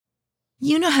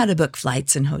You know how to book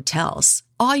flights and hotels.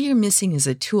 All you're missing is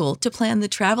a tool to plan the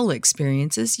travel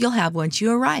experiences you'll have once you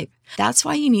arrive. That's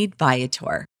why you need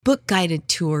Viator. Book guided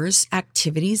tours,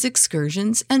 activities,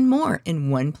 excursions, and more in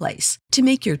one place to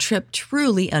make your trip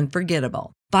truly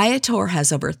unforgettable. Viator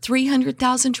has over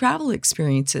 300,000 travel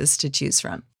experiences to choose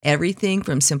from. Everything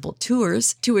from simple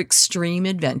tours to extreme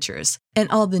adventures and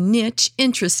all the niche,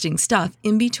 interesting stuff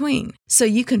in between. So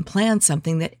you can plan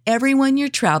something that everyone you're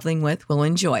traveling with will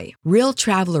enjoy. Real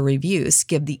traveler reviews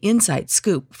give the inside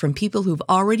scoop from people who've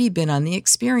already been on the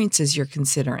experiences you're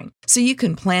considering. So you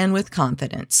can plan with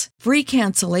confidence. Free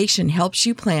cancellation helps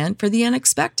you plan for the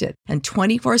unexpected. And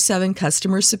 24/7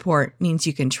 customer support means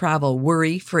you can travel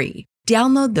worry-free.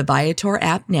 Download the Viator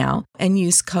app now and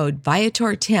use code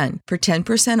Viator10 for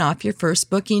 10% off your first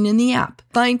booking in the app.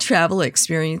 Find travel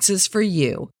experiences for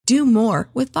you. Do more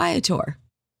with Viator.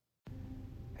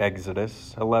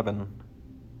 Exodus 11.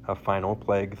 A final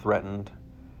plague threatened.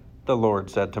 The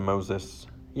Lord said to Moses,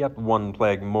 "Yet one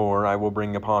plague more I will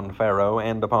bring upon Pharaoh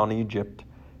and upon Egypt.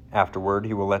 Afterward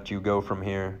he will let you go from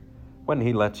here. When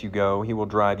he lets you go, he will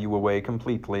drive you away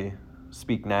completely.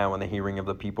 Speak now in the hearing of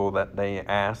the people that they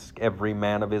ask every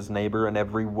man of his neighbor and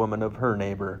every woman of her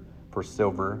neighbor for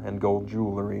silver and gold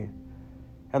jewelry."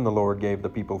 And the Lord gave the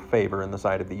people favor in the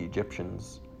sight of the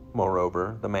Egyptians.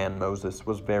 Moreover, the man Moses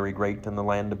was very great in the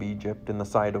land of Egypt, in the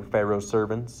sight of Pharaoh's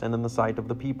servants, and in the sight of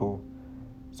the people.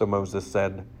 So Moses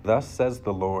said, "Thus says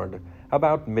the Lord,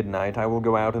 about midnight I will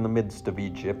go out in the midst of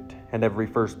Egypt, and every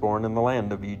firstborn in the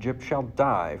land of Egypt shall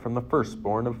die, from the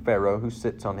firstborn of Pharaoh who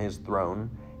sits on his throne,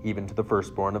 even to the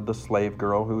firstborn of the slave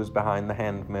girl who is behind the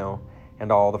handmill,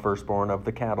 and all the firstborn of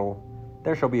the cattle.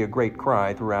 There shall be a great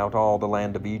cry throughout all the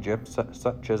land of Egypt,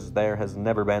 such as there has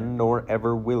never been, nor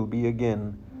ever will be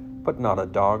again. But not a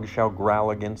dog shall growl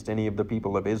against any of the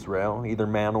people of Israel, either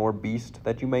man or beast,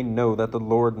 that you may know that the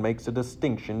Lord makes a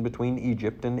distinction between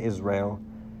Egypt and Israel.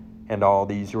 And all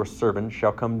these your servants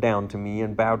shall come down to me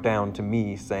and bow down to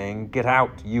me, saying, 'Get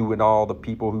out, you and all the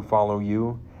people who follow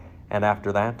you.' And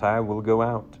after that I will go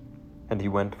out." And he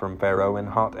went from Pharaoh in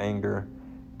hot anger.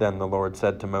 Then the Lord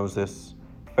said to Moses,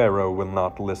 "Pharaoh will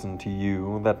not listen to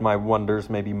you, that my wonders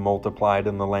may be multiplied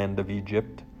in the land of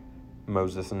Egypt."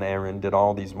 Moses and Aaron did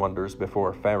all these wonders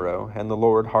before Pharaoh, and the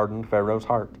Lord hardened Pharaoh's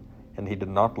heart, and he did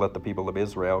not let the people of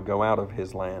Israel go out of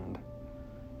his land.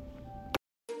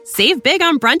 Save big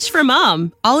on brunch for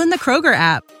mom, all in the Kroger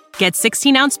app. Get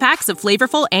 16-ounce packs of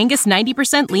flavorful Angus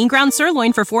 90% lean ground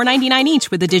sirloin for $4.99 each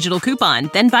with a digital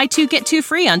coupon. Then buy 2, get 2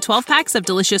 free on 12 packs of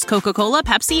delicious Coca-Cola,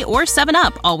 Pepsi, or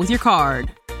 7-Up, all with your card.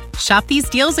 Shop these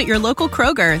deals at your local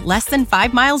Kroger, less than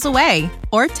 5 miles away.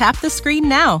 Or tap the screen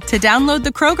now to download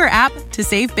the Kroger app to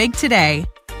save big today.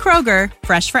 Kroger,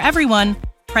 fresh for everyone.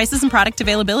 Prices and product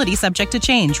availability subject to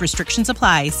change. Restrictions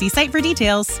apply. See site for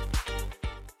details.